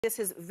This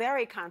is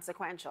very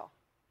consequential.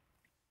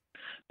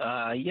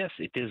 Yes,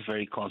 it is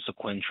very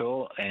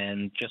consequential,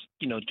 and just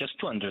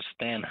to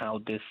understand how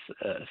this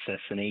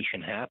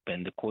assassination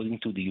happened, according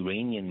to the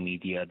Iranian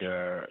media, there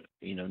are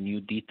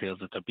new details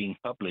that are being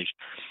published.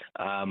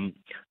 Um,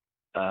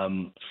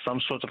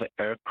 some sort of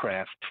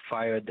aircraft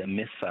fired a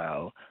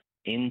missile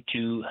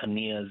into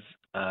Haniyeh's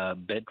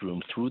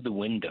bedroom through the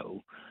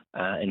window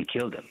and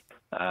killed him.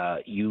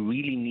 You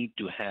really need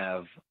to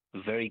have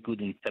very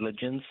good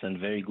intelligence and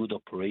very good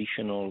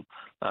operational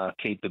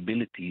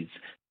capabilities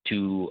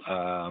to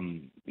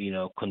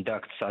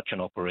conduct such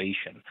an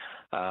operation.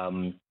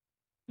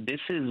 This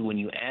is when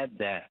you add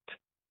that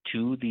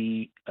to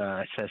the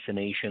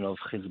assassination of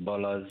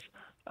Hezbollah's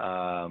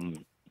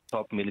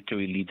top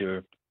military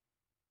leader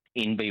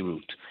in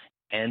Beirut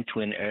and to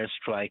an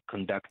airstrike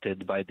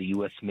conducted by the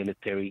U.S.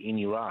 military in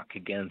Iraq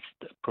against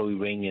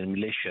pro-Iranian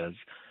militias.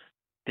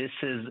 This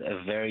is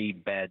a very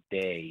bad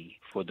day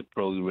for the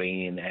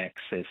pro-Iranian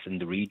axis in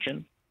the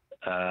region.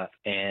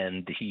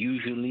 And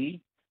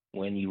usually,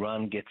 when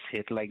Iran gets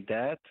hit like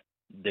that,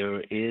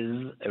 there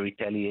is a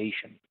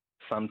retaliation.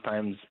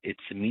 Sometimes it's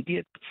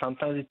immediate, but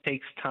sometimes it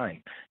takes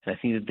time. And I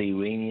think that the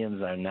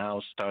Iranians are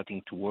now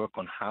starting to work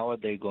on how are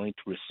they going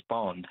to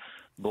respond,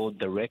 both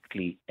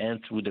directly and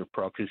through their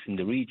proxies in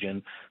the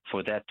region,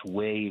 for that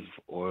wave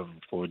or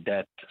for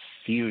that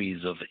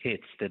series of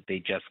hits that they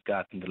just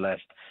got in the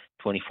last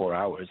 24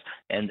 hours.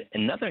 And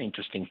another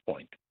interesting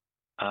point.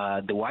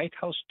 The White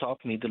House top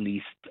Middle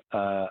East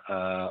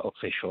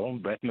official,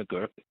 Brett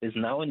McGurk, is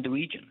now in the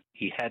region.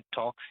 He had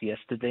talks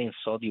yesterday in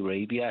Saudi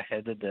Arabia,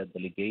 headed the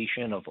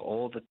delegation of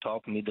all the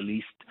top Middle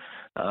East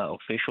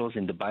officials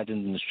in the Biden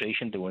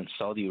administration. They were in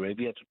Saudi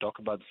Arabia to talk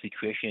about the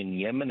situation in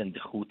Yemen and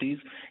the Houthis.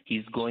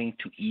 He's going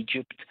to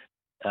Egypt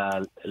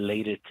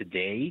later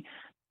today,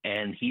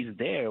 and he's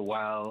there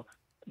while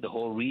the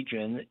whole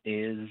region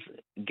is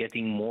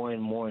getting more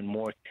and more and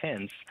more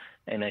tense.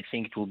 And I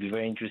think it will be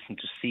very interesting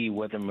to see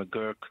whether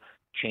McGurk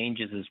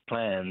changes his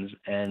plans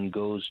and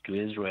goes to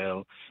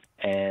Israel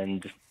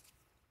and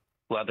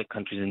to other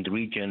countries in the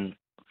region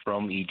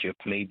from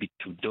Egypt, maybe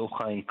to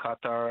Doha in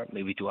Qatar,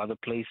 maybe to other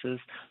places.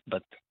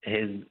 But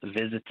his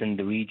visit in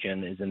the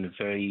region is in a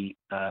very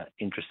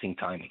interesting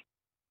timing.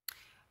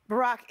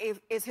 Barak,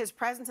 is his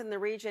presence in the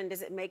region,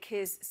 does it make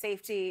his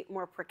safety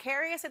more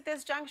precarious at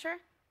this juncture?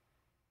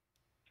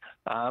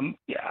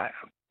 Yeah.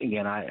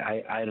 Again,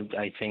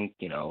 I think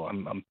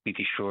I'm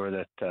pretty sure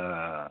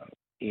that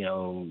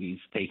he's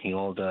taking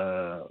all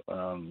the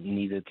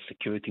needed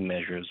security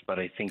measures, but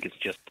I think it's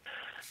just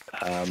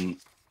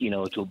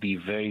it will be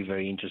very,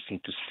 very interesting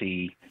to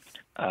see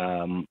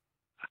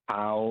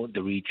how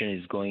the region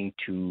is going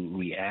to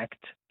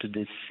react to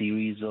this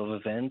series of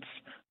events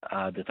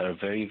that are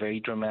very, very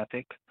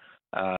dramatic.